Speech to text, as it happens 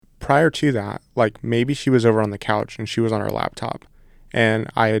prior to that, like maybe she was over on the couch and she was on her laptop and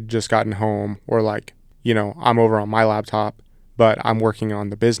I had just gotten home, or like, you know, I'm over on my laptop, but I'm working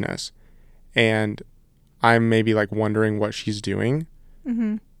on the business and I'm maybe like wondering what she's doing.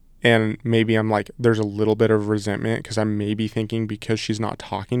 Mm-hmm. And maybe I'm like, there's a little bit of resentment because I'm maybe thinking because she's not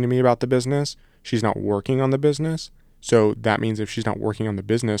talking to me about the business, she's not working on the business. So that means if she's not working on the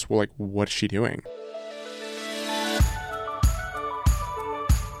business, well, like, what's she doing?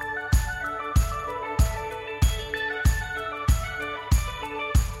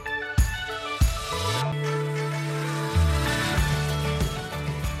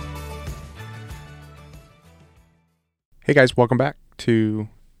 Hey guys, welcome back to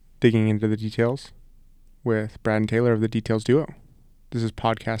Digging into the Details with Brad and Taylor of the Details Duo. This is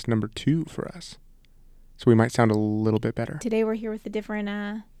podcast number 2 for us, so we might sound a little bit better. Today we're here with a different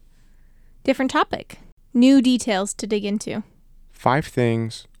topic. New details to dig into. 5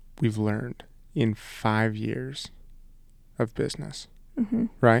 things we've learned in 5 years of business. Mm-hmm.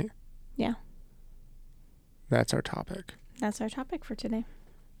 Right? Yeah. That's our topic. That's our topic for today.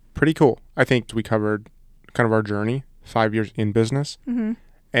 Pretty cool. I think we covered kind of our journey, 5 years in business. Mm-hmm.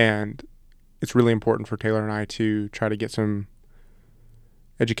 And it's really important for Taylor and I to try to get some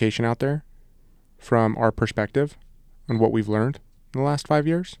education out there from our perspective on what we've learned in the last 5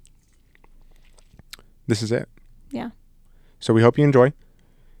 years. This is it. Yeah. So we hope you enjoy,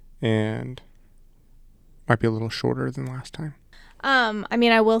 and might be a little shorter than last time. I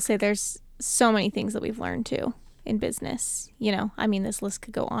mean, I will say there's so many things that we've learned too in business. You know, I mean, this list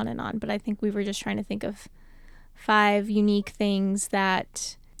could go on and on, but I think we were just trying to think of 5 unique things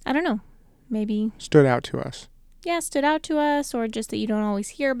that, I don't know, maybe stood out to us. Yeah, stood out to us, or just that you don't always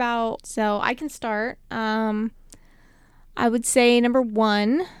hear about. So I can start. I would say number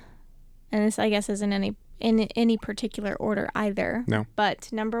 1, and this I guess isn't in any particular order either. No.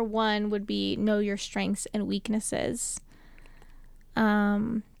 But number 1 would be know your strengths and weaknesses.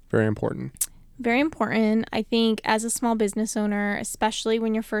 Very important. Very important. I think as a small business owner, especially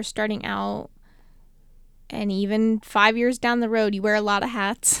when you're first starting out, and even 5 years down the road, you wear a lot of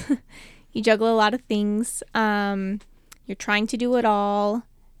hats. You juggle a lot of things. You're trying to do it all.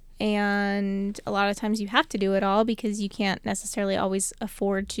 And a lot of times you have to do it all because you can't necessarily always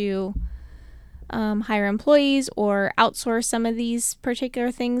afford to hire employees or outsource some of these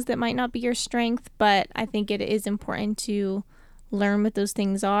particular things that might not be your strength. But I think it is important to learn what those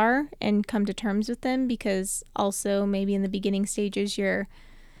things are and come to terms with them, because also maybe in the beginning stages you're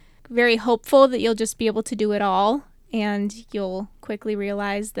very hopeful that you'll just be able to do it all, and you'll quickly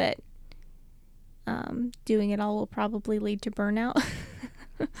realize that doing it all will probably lead to burnout.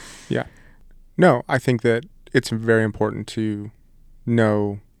 Yeah. No, I think that it's very important to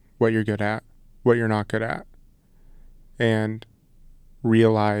know what you're good at, what you're not good at, and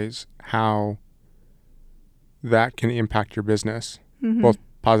realize how that can impact your business, Mm-hmm. both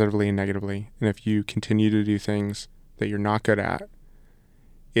positively and negatively. And if you continue to do things that you're not good at,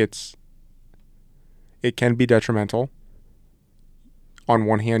 it can be detrimental. On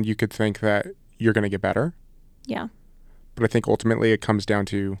one hand, you could think that you're going to get better. Yeah. But I think ultimately it comes down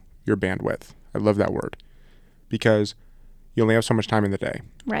to your bandwidth. I love that word, because you only have so much time in the day.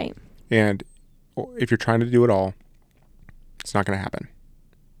 Right. And if you're trying to do it all, it's not going to happen.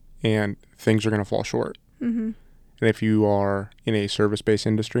 And things are going to fall short. Mm-hmm. And if you are in a service-based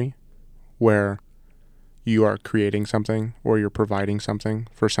industry where you are creating something or you're providing something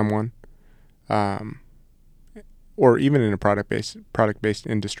for someone, or even in a product-based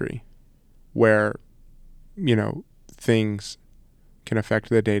industry where, you know, things can affect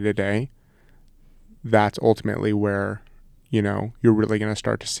the day-to-day, that's ultimately where, you know, you're really going to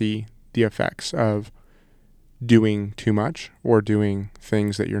start to see the effects of doing too much or doing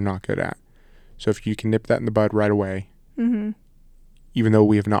things that you're not good at. So if you can nip that in the bud right away, Mm-hmm. even though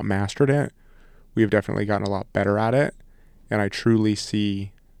we have not mastered it, we have definitely gotten a lot better at it. And I truly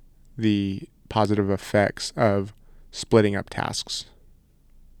see the positive effects of splitting up tasks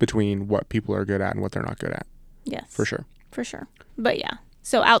between what people are good at and what they're not good at. Yes. For sure. For sure. But yeah.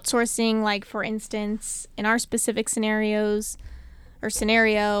 So outsourcing, like for instance, in our specific scenario,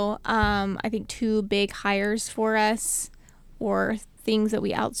 I think 2 big hires for us, or things that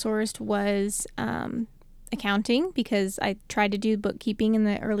we outsourced, was accounting, because I tried to do bookkeeping in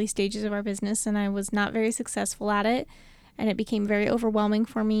the early stages of our business and I was not very successful at it, and it became very overwhelming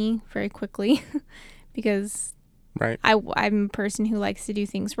for me very quickly because right. I'm a person who likes to do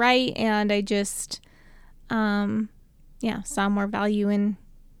things right, and I just saw more value in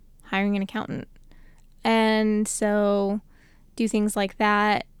hiring an accountant. And so do things like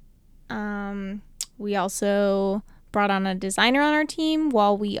that. We also brought on a designer on our team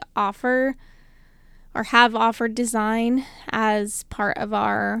while we offer or have offered design as part of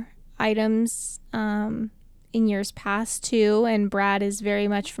our items in years past too. And Brad is very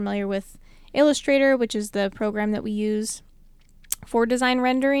much familiar with Illustrator, which is the program that we use for design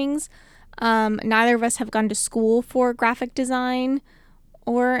renderings. Neither of us have gone to school for graphic design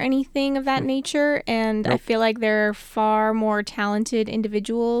or anything of that nature, and Nope. I feel like there are far more talented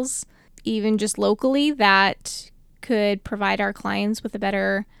individuals, even just locally, that could provide our clients with a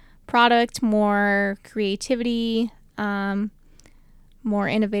better product, more creativity, more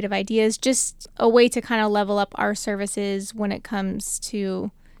innovative ideas, just a way to kind of level up our services when it comes to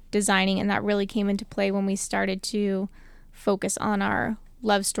designing. And that really came into play when we started to focus on our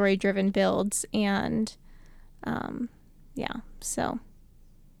love story driven builds. And so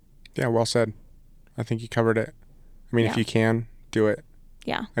Yeah, well said. I think you covered it. I mean, if you can, do it.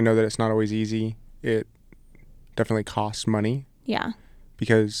 Yeah. I know that it's not always easy. It definitely costs money. Yeah.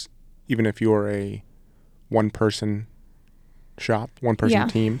 Because even if you're a one-person shop, one-person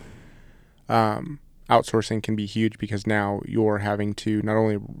team, outsourcing can be huge because now you're having to not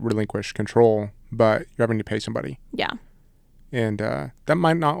only relinquish control, but you're having to pay somebody. Yeah. And that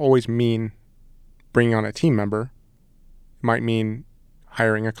might not always mean bringing on a team member. It might mean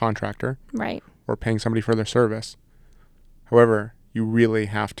hiring a contractor. Right. Or paying somebody for their service. However, you really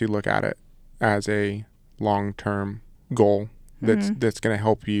have to look at it as a long-term goal that's going to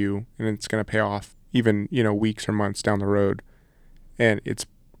help you, and it's going to pay off even, weeks or months down the road. And it's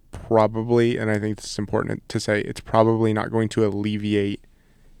probably, and I think this is important to say, it's probably not going to alleviate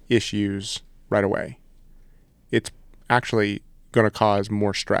issues right away. It's actually going to cause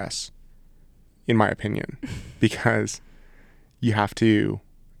more stress, in my opinion, because you have to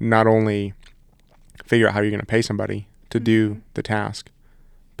not only figure out how you're going to pay somebody to do the task,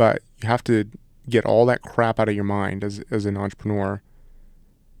 but you have to get all that crap out of your mind as an entrepreneur.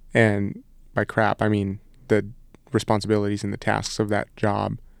 And by crap, I mean the responsibilities and the tasks of that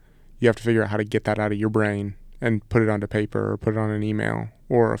job. You have to figure out how to get that out of your brain and put it onto paper or put it on an email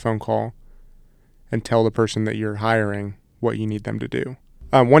or a phone call and tell the person that you're hiring what you need them to do.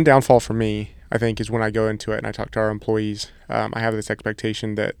 One downfall for me, I think, is when I go into it and I talk to our employees, I have this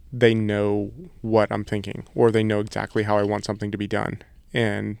expectation that they know what I'm thinking or they know exactly how I want something to be done.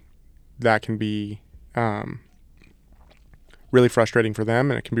 And that can be really frustrating for them,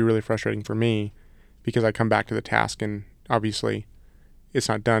 and it can be really frustrating for me because I come back to the task and obviously it's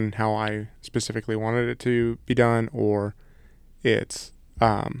not done how I specifically wanted it to be done, or it's,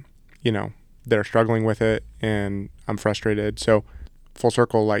 they're struggling with it and I'm frustrated. So full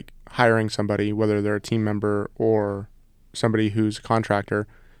circle, like hiring somebody, whether they're a team member or somebody who's a contractor,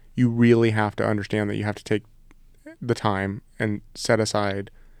 you really have to understand that you have to take the time and set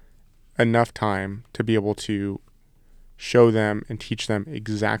aside enough time to be able to show them and teach them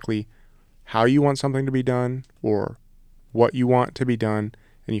exactly how you want something to be done or what you want to be done.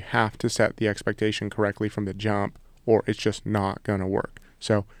 And you have to set the expectation correctly from the jump, or it's just not going to work.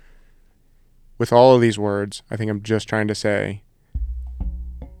 So with all of these words, I think I'm just trying to say,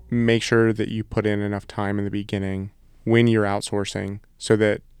 make sure that you put in enough time in the beginning when you're outsourcing so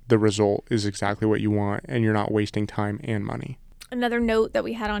that the result is exactly what you want and you're not wasting time and money. Another note that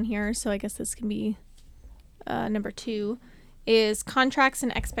we had on here, so I guess this can be number 2, is contracts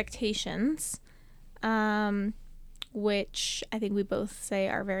and expectations, which I think we both say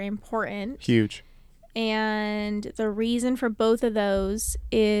are very important. Huge. And the reason for both of those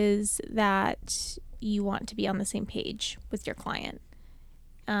is that you want to be on the same page with your client.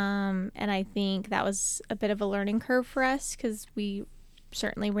 And I think that was a bit of a learning curve for us because we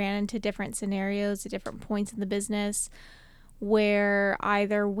certainly ran into different scenarios at different points in the business where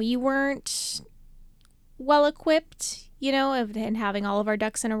either we weren't well equipped, and having all of our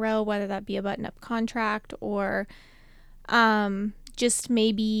ducks in a row, whether that be a button-up contract or just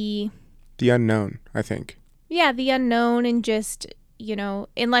maybe the unknown, I think. Yeah, the unknown, and just,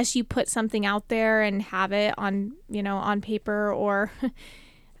 unless you put something out there and have it on, on paper or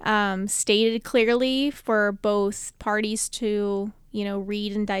stated clearly for both parties to,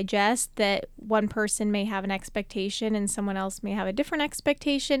 read and digest, that one person may have an expectation and someone else may have a different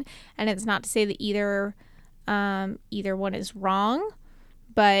expectation. And it's not to say that either one is wrong,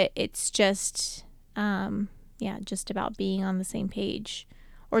 but it's just, just about being on the same page,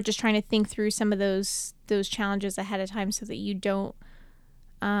 or just trying to think through some of those challenges ahead of time so that you don't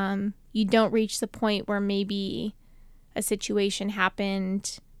reach the point where maybe a situation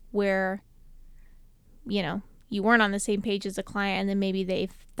happened where, you weren't on the same page as a client, and then maybe they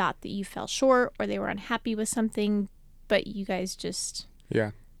thought that you fell short or they were unhappy with something, but you guys just...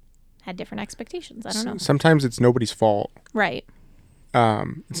 Yeah. had different expectations. I don't know. Sometimes it's nobody's fault. Right.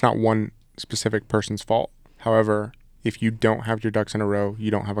 It's not one specific person's fault. However, if you don't have your ducks in a row, you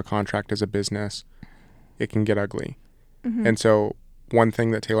don't have a contract as a business, it can get ugly. Mm-hmm. And so one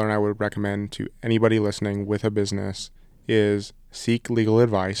thing that Taylor and I would recommend to anybody listening with a business is seek legal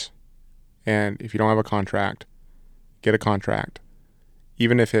advice. And if you don't have a contract, get a contract.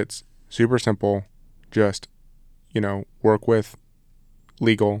 Even if it's super simple, just, work with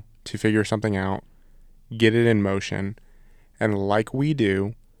legal to figure something out, get it in motion. And like we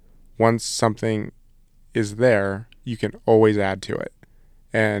do, once something is there, you can always add to it.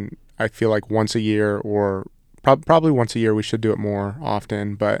 And I feel like once a year, or probably once a year, we should do it more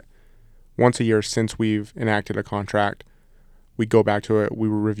often, but once a year since we've enacted a contract, we go back to it, we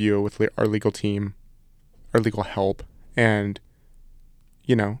review it with our legal team, our legal help, and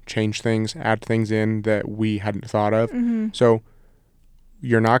change things, add things in that we hadn't thought of. Mm-hmm. So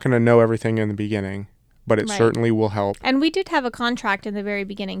you're not going to know everything in the beginning, but it certainly will help. And we did have a contract in the very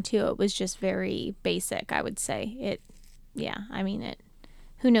beginning too. It was just very basic, I would say.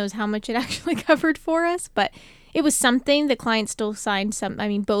 Who knows how much it actually covered for us, but it was something. The client still signed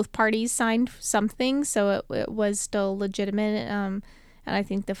both parties signed something, so it was still legitimate. And I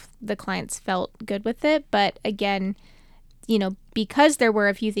think the clients felt good with it. But again, because there were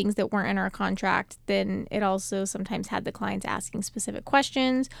a few things that weren't in our contract, then it also sometimes had the clients asking specific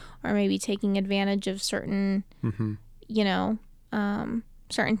questions, or maybe taking advantage of certain,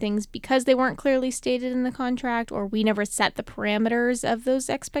 certain things because they weren't clearly stated in the contract, or we never set the parameters of those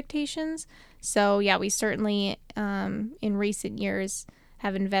expectations. So yeah, we certainly, in recent years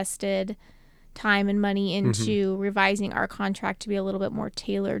have invested time and money into revising our contract to be a little bit more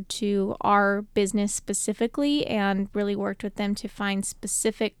tailored to our business specifically, and really worked with them to find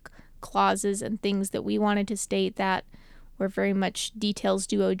specific clauses and things that we wanted to state that were very much details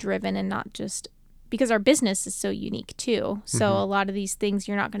duo driven, and not just because our business is so unique too. So a lot of these things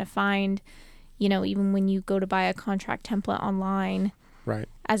you're not going to find, even when you go to buy a contract template online. Right.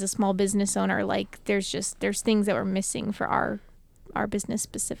 As a small business owner, like there's things that were missing for our business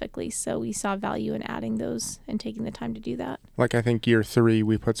specifically. So we saw value in adding those and taking the time to do that. Like I think year 3,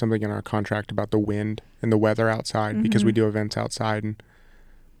 we put something in our contract about the wind and the weather outside because we do events outside. And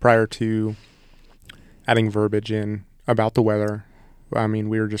prior to adding verbiage in about the weather,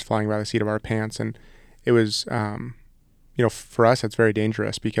 we were just flying by the seat of our pants. And it was, for us, it's very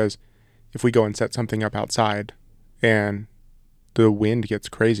dangerous because if we go and set something up outside and the wind gets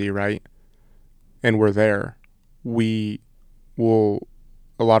crazy, right, and we're there, we will,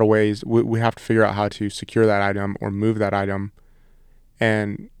 a lot of ways, we have to figure out how to secure that item or move that item.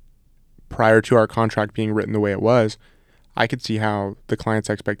 And prior to our contract being written the way it was, I could see how the client's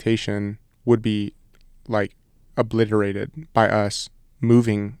expectation would be like obliterated by us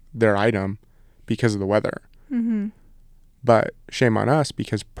moving their item because of the weather. Mm-hmm. But shame on us,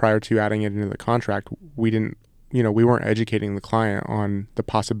 because prior to adding it into the contract, we didn't, we weren't educating the client on the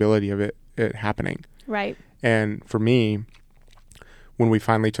possibility of it happening. Right. And for me, when we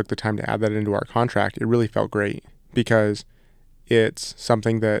finally took the time to add that into our contract, it really felt great because it's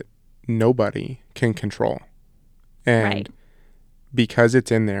something that nobody can control. And because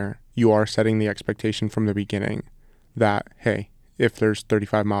it's in there, you are setting the expectation from the beginning that, hey, if there's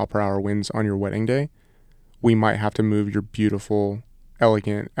 35 mile per hour winds on your wedding day, we might have to move your beautiful,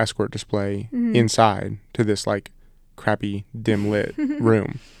 elegant escort display inside to this like crappy, dim lit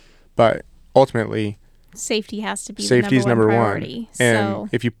room. But ultimately, safety has to be safety's the number one one. priority. And so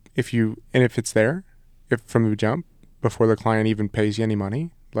if it's there, if from the jump, before the client even pays you any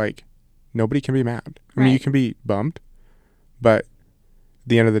money, like nobody can be mad. I mean, you can be bummed, but at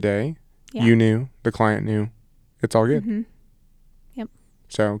the end of the day, you knew, the client knew, it's all good. Mm-hmm. Yep.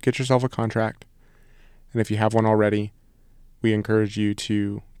 So get yourself a contract. And if you have one already, we encourage you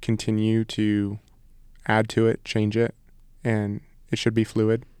to continue to add to it, change it, and it should be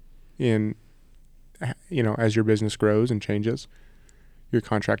fluid in, as your business grows and changes, your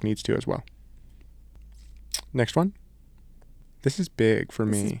contract needs to as well. Next one. This is big for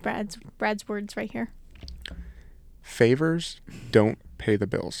me. This is Brad's words right here. Favors don't pay the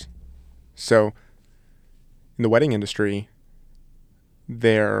bills. So in the wedding industry,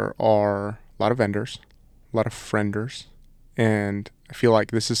 there are a lot of vendors, a lot of frienders, and I feel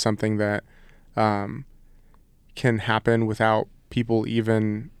like this is something that can happen without people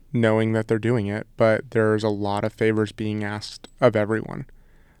even knowing that they're doing it, but there's a lot of favors being asked of everyone.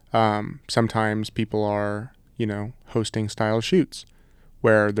 Sometimes people are, hosting style shoots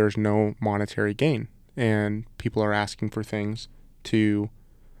where there's no monetary gain, and people are asking for things to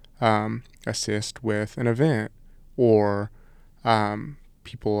assist with an event, or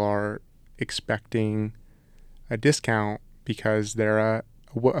people are expecting a discount because they're a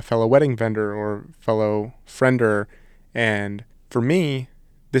fellow wedding vendor or fellow friender. And for me,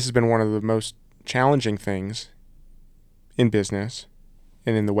 this has been one of the most challenging things in business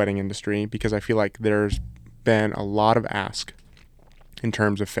and in the wedding industry, because I feel like there's been a lot of ask in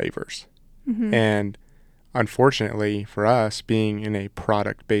terms of favors. Mm-hmm. And unfortunately for us, being in a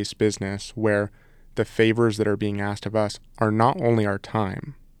product-based business where the favors that are being asked of us are not only our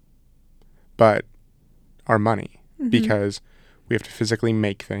time, but our money, Mm-hmm. because we have to physically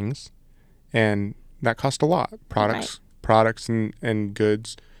make things, and that costs a lot. Products and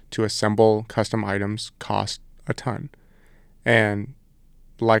goods to assemble custom items cost a ton. And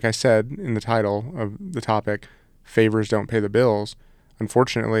like I said in the title of the topic, favors don't pay the bills.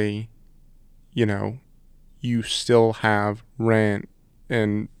 Unfortunately, you still have rent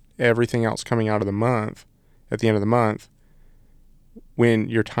and everything else coming out of the month at the end of the month. When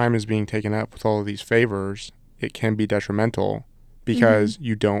your time is being taken up with all of these favors, it can be detrimental because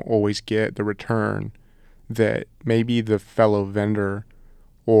you don't always get the return that maybe the fellow vendor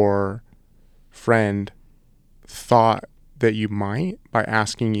or friend thought that you might by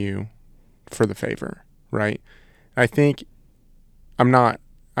asking you for the favor, right? I think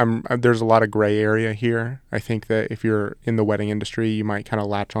there's a lot of gray area here. I think that if you're in the wedding industry, you might kind of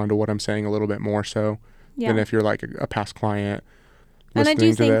latch onto what I'm saying a little bit more so than if you're like a past client and I do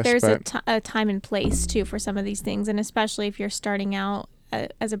listening to think this. there's a time and place too for some of these things, and especially if you're starting out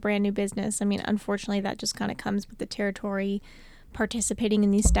as a brand new business. I mean, unfortunately, that just kind of comes with the territory, participating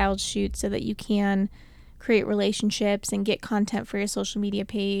in these styled shoots so that you can create relationships and get content for your social media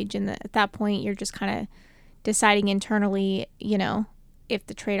page. And at that point, you're just kind of deciding internally, if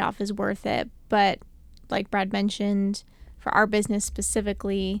the trade-off is worth it. But like Brad mentioned, for our business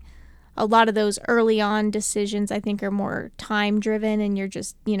specifically, a lot of those early on decisions I think are more time driven, and you're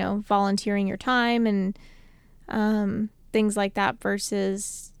just, volunteering your time and things like that,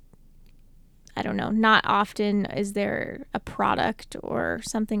 versus, I don't know, not often is there a product or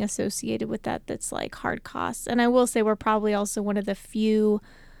something associated with that that's like hard costs. And I will say we're probably also one of the few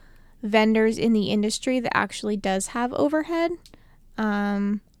vendors in the industry that actually does have overhead.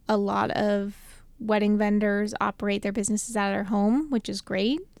 A lot of wedding vendors operate their businesses out of their home, which is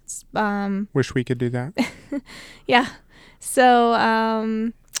great. Wish we could do that. Yeah. So,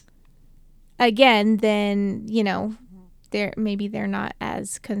 again, then, they're not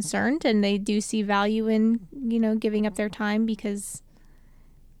as concerned, and they do see value in, giving up their time because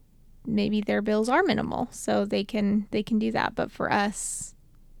maybe their bills are minimal, so they can do that. But for us,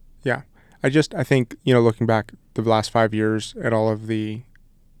 yeah, I think, looking back the last 5 years at all of the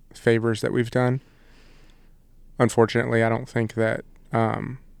favors that we've done, unfortunately, I don't think that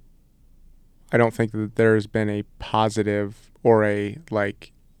there's been a positive or I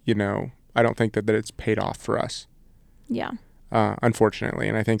don't think that it's paid off for us. Yeah. Unfortunately.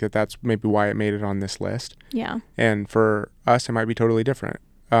 And I think that that's maybe why it made it on this list. Yeah. And for us, it might be totally different.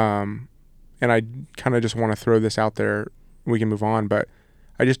 And I kind of just want to throw this out there. We can move on, but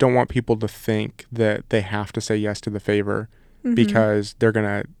I just don't want people to think that they have to say yes to the favor because they're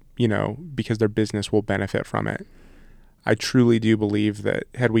going to, because their business will benefit from it. I truly do believe that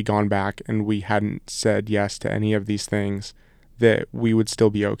had we gone back and we hadn't said yes to any of these things, that we would still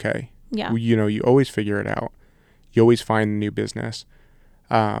be okay. Yeah. You always figure it out. You always find a new business.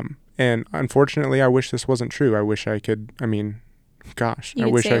 And unfortunately, I wish this wasn't true. I wish I could, gosh.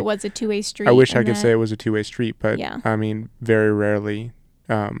 You could say it was a two-way street. I wish I could say it was a two-way street, but yeah. Very rarely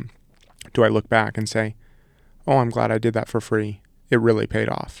do I look back and say, oh, I'm glad I did that for free. It really paid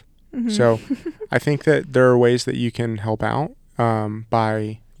off. So I think that there are ways that you can help out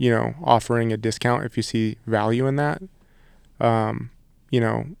by, offering a discount if you see value in that.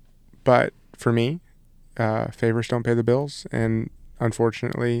 But for me, favors don't pay the bills. And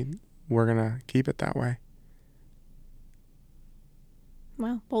unfortunately, we're going to keep it that way.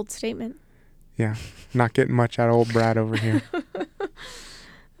 Wow, bold statement. Yeah, not getting much out of old Brad over here.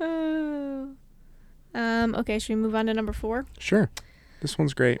 Okay, should we move on to number 4? Sure. This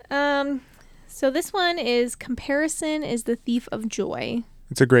one's great. So this one is, comparison is the thief of joy.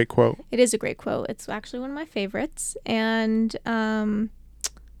 It's a great quote. It is a great quote. It's actually one of my favorites. And,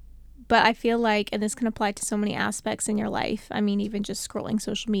 but I feel like, and this can apply to so many aspects in your life. Even just scrolling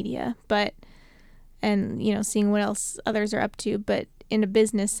social media, and seeing what else others are up to, but in a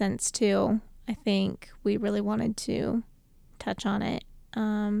business sense too, I think we really wanted to touch on it.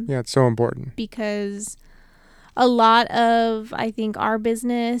 Yeah, it's so important. Because a lot of, I think, our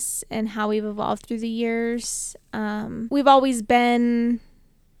business and how we've evolved through the years, we've always been,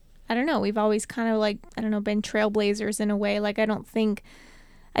 we've always kind of been trailblazers in a way. Like, I don't think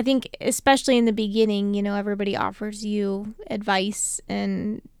I think especially in the beginning, everybody offers you advice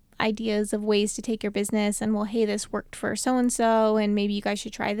and ideas of ways to take your business, and well, hey, this worked for so and so, and maybe you guys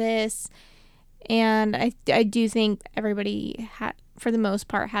should try this. And I do think everybody for the most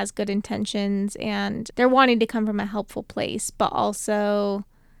part has good intentions, and they're wanting to come from a helpful place, but also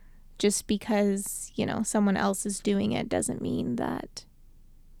just because someone else is doing it doesn't mean that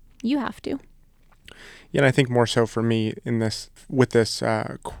you have to. Yeah, and I think more so for me with this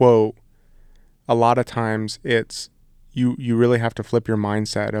quote, a lot of times it's you really have to flip your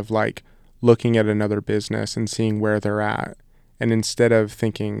mindset of like looking at another business and seeing where they're at, and instead of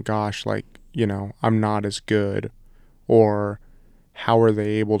thinking, gosh, like, I'm not as good, or how are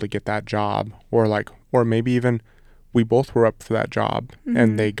they able to get that job, or maybe even we both were up for that job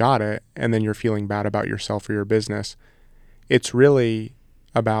and they got it, and then you're feeling bad about yourself or your business. It's really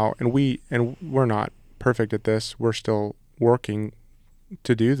about, and we're not perfect at this. We're still working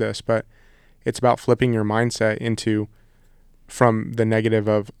to do this, but it's about flipping your mindset into from the negative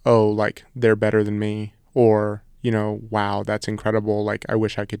of, oh, like they're better than me, or, wow, that's incredible. Like, I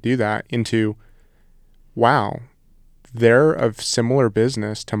wish I could do that, into, wow, they're of similar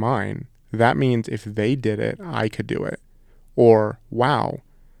business to mine. That means if they did it, I could do it. Or, wow,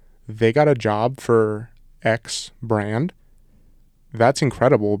 they got a job for X brand. That's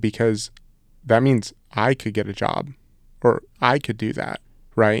incredible, because that means I could get a job, or I could do that,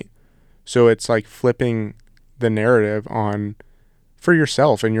 right? So it's like flipping the narrative on for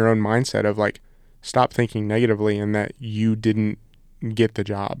yourself and your own mindset of like, stop thinking negatively and that you didn't get the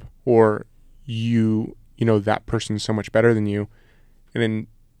job, or that person's so much better than you. And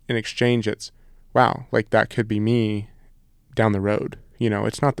in exchange, it's, wow, like that could be me down the road.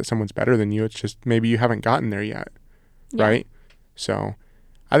 It's not that someone's better than you. It's just maybe you haven't gotten there yet. Yeah. Right. So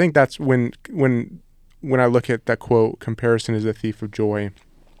I think that's when I look at that quote, comparison is a thief of joy.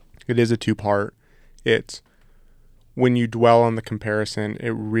 It is a two-part. It's when you dwell on the comparison,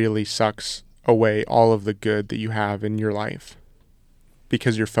 it really sucks away all of the good that you have in your life,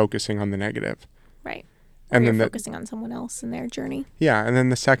 because you're focusing on the negative. Right. And you're focusing on someone else and their journey. Yeah. And then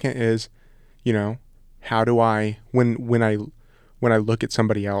the second is, how do I, when I look at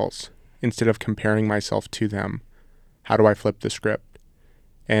somebody else, instead of comparing myself to them, how do I flip the script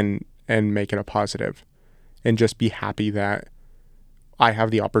and make it a positive, and just be happy that I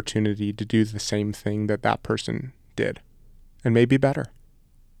have the opportunity to do the same thing that person did, and maybe better.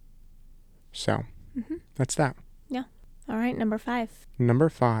 So that's that. Yeah. All right. Number 5. Number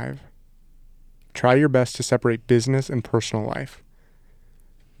 5, try your best to separate business and personal life.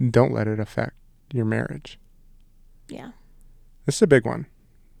 Don't let it affect your marriage. Yeah. This is a big one.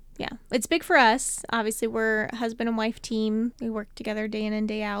 Yeah. It's big for us. Obviously, we're a husband and wife team. We work together day in and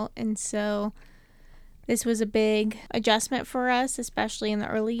day out. And so this was a big adjustment for us, especially in the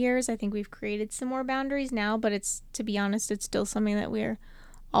early years. I think we've created some more boundaries now, but to be honest, it's still something that we're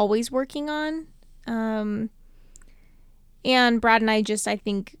always working on. And Brad and I I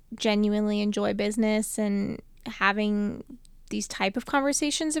think, genuinely enjoy business and having these type of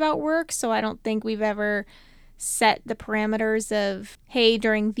conversations about work. So I don't think we've ever set the parameters of, hey,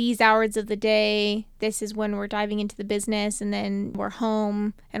 during these hours of the day, this is when we're diving into the business, and then we're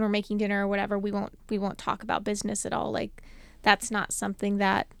home and we're making dinner or whatever. We won't talk about business at all. Like, that's not something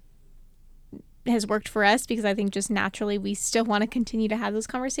that has worked for us, because I think just naturally we still want to continue to have those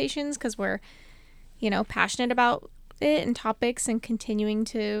conversations because we're, passionate about it and topics and continuing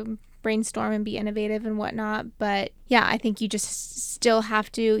to brainstorm and be innovative and whatnot. But yeah, I think you just still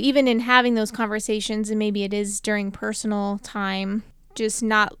have to, even in having those conversations, and maybe it is during personal time, just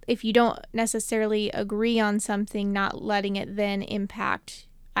not, if you don't necessarily agree on something, not letting it then impact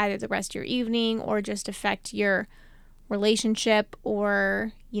either the rest of your evening or just affect your relationship,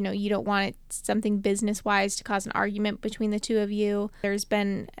 or you don't want it, something business wise, to cause an argument between the two of you. There's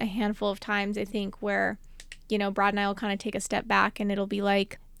been a handful of times, I think, where Brad and I will kind of take a step back, and it'll be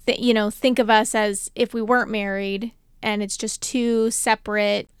like, think of us as if we weren't married, and it's just two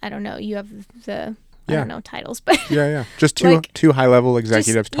separate, I don't know, you have the I don't know titles, but yeah, just two high level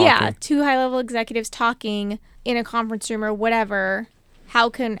executives talking. Yeah, two high level executives talking in a conference room or whatever. How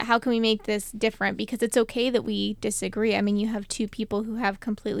can we make this different? Because it's okay that we disagree. I mean, you have two people who have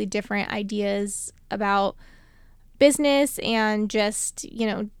completely different ideas about business and just,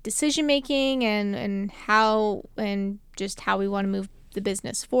 decision making and just how we want to move the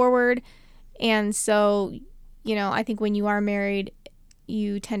business forward. And so, I think when you are married,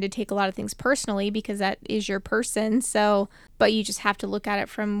 you tend to take a lot of things personally because that is your person. So, but you just have to look at it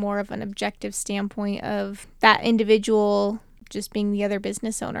from more of an objective standpoint of that individual just being the other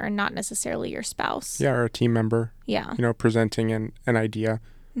business owner and not necessarily your spouse. Yeah, or a team member. Yeah. Presenting an idea.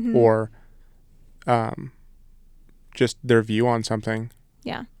 or just their view on something.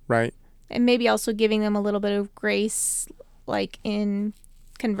 Yeah. Right. And maybe also giving them a little bit of grace, like in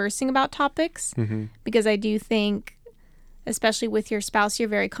conversing about topics, because I do think, especially with your spouse, you're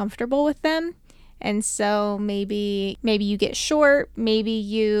very comfortable with them. And so maybe you get short, maybe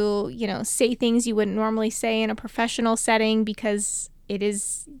you say things you wouldn't normally say in a professional setting because it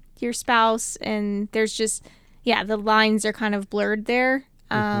is your spouse, and there's just, the lines are kind of blurred there.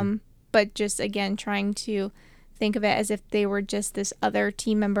 But just, again, trying to think of it as if they were just this other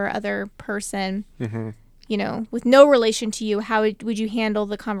team member, other person, with no relation to you. How would you handle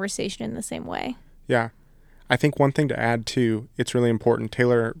the conversation in the same way? Yeah. I think one thing to add too, it's really important.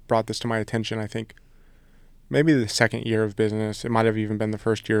 Taylor brought this to my attention, I think maybe the second year of business. It might have even been the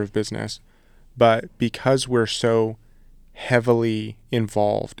first year of business. But because we're so heavily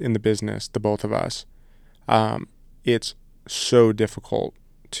involved in the business, the both of us, it's so difficult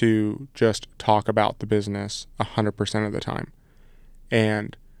to just talk about the business 100% of the time.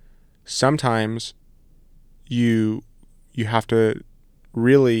 And sometimes you have to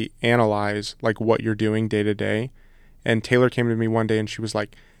really analyze like what you're doing day to day. And Taylor came to me one day and she was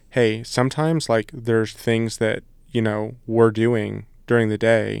like, hey, sometimes like there's things that, we're doing during the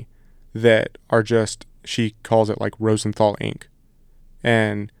day that are just, she calls it like Rosenthal ink.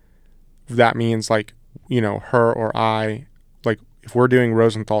 And that means like, her or I, like if we're doing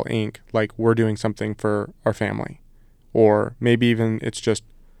Rosenthal ink, like we're doing something for our family, or maybe even it's just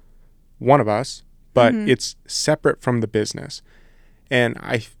one of us, but it's separate from the business. And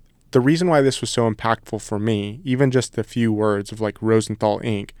the reason why this was so impactful for me, even just the few words of like Rosenthal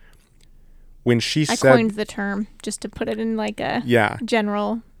ink, when she said, I coined the term just to put it in like a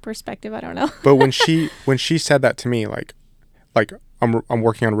general perspective. I don't know. But when she said that to me, like I'm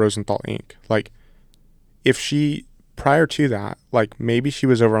working on Rosenthal ink, like if she, prior to that, like maybe she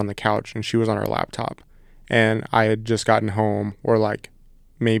was over on the couch and she was on her laptop and I had just gotten home, or like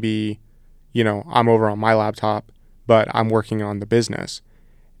maybe, I'm over on my laptop, but I'm working on the business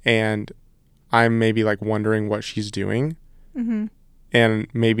and I'm maybe like wondering what she's doing. And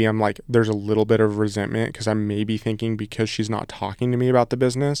maybe I'm like, there's a little bit of resentment because I'm maybe thinking because she's not talking to me about the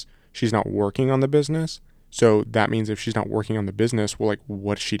business, she's not working on the business. So that means if she's not working on the business, well, like,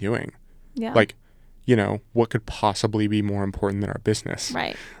 what's she doing? Yeah. Like, what could possibly be more important than our business?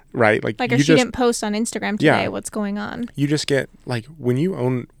 Right. Right. Like if she didn't post on Instagram today, what's going on? You just get like when you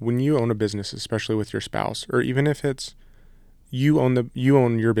own a business, especially with your spouse, or even if it's you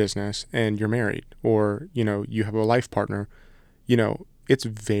own your business and you're married, or, you have a life partner, it's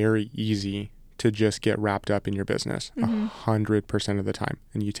very easy to just get wrapped up in your business 100% of the time.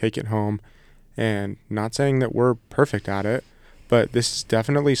 And you take it home, and not saying that we're perfect at it, but this is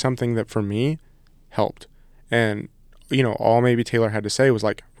definitely something that for me helped. And, all maybe Taylor had to say was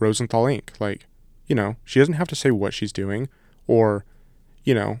like Rosenthal ink. Like, she doesn't have to say what she's doing or,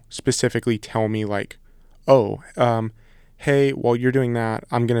 specifically tell me like, oh, hey, while you're doing that,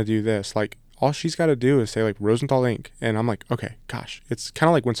 I'm going to do this. Like, all she's got to do is say like Rosenthal ink. And I'm like, okay, gosh, it's kind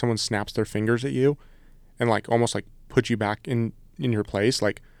of like when someone snaps their fingers at you and like almost like put you back in your place.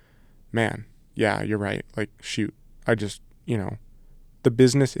 Like, man, yeah, you're right. Like, shoot, I just, the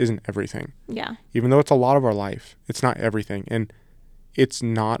business isn't everything. Yeah. Even though it's a lot of our life, it's not everything. And it's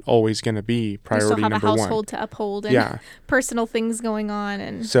not always going to be priority number one. You still have a household to uphold and personal things going on.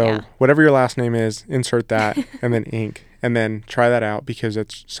 And so whatever your last name is, insert that and then ink. And then try that out because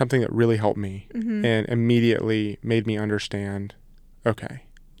it's something that really helped me and immediately made me understand, okay,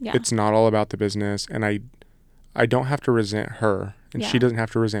 it's not all about the business. And I don't have to resent her and she doesn't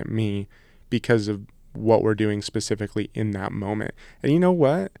have to resent me because of what we're doing specifically in that moment. And you know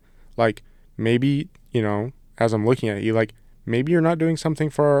what? Like maybe, as I'm looking at you, like maybe you're not doing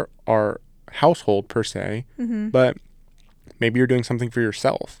something for our household per se, but maybe you're doing something for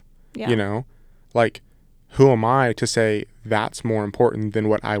yourself, like, who am I to say that's more important than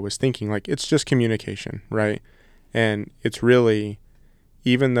what I was thinking? Like, it's just communication, right? And it's really,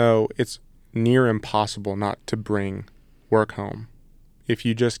 even though it's near impossible not to bring work home, if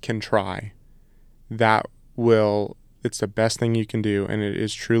you just can try, it's the best thing you can do. And it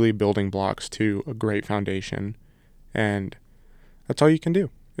is truly building blocks to a great foundation. And that's all you can do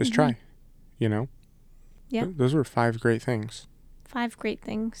is try, Yeah. Those were 5 great things. 5 great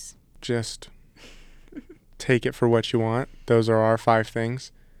things. Just take it for what you want. Those are our 5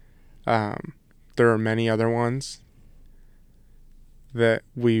 things. There are many other ones that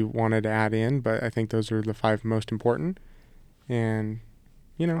we wanted to add in, but I think those are the 5 most important. And,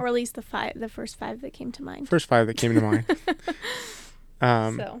 or at least the first 5 that came to mind. First 5 that came to mind.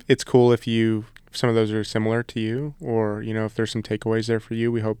 It's cool if you if some of those are similar to you, or, if there's some takeaways there for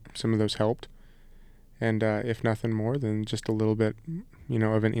you, we hope some of those helped. And if nothing more than just a little bit,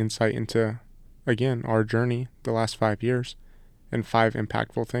 of an insight into, again, our journey the last 5 years and 5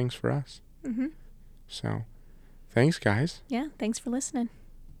 impactful things for us. Mm-hmm. So thanks, guys. Yeah, thanks for listening.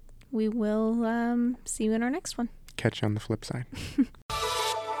 We will see you in our next one. Catch you on the flip side.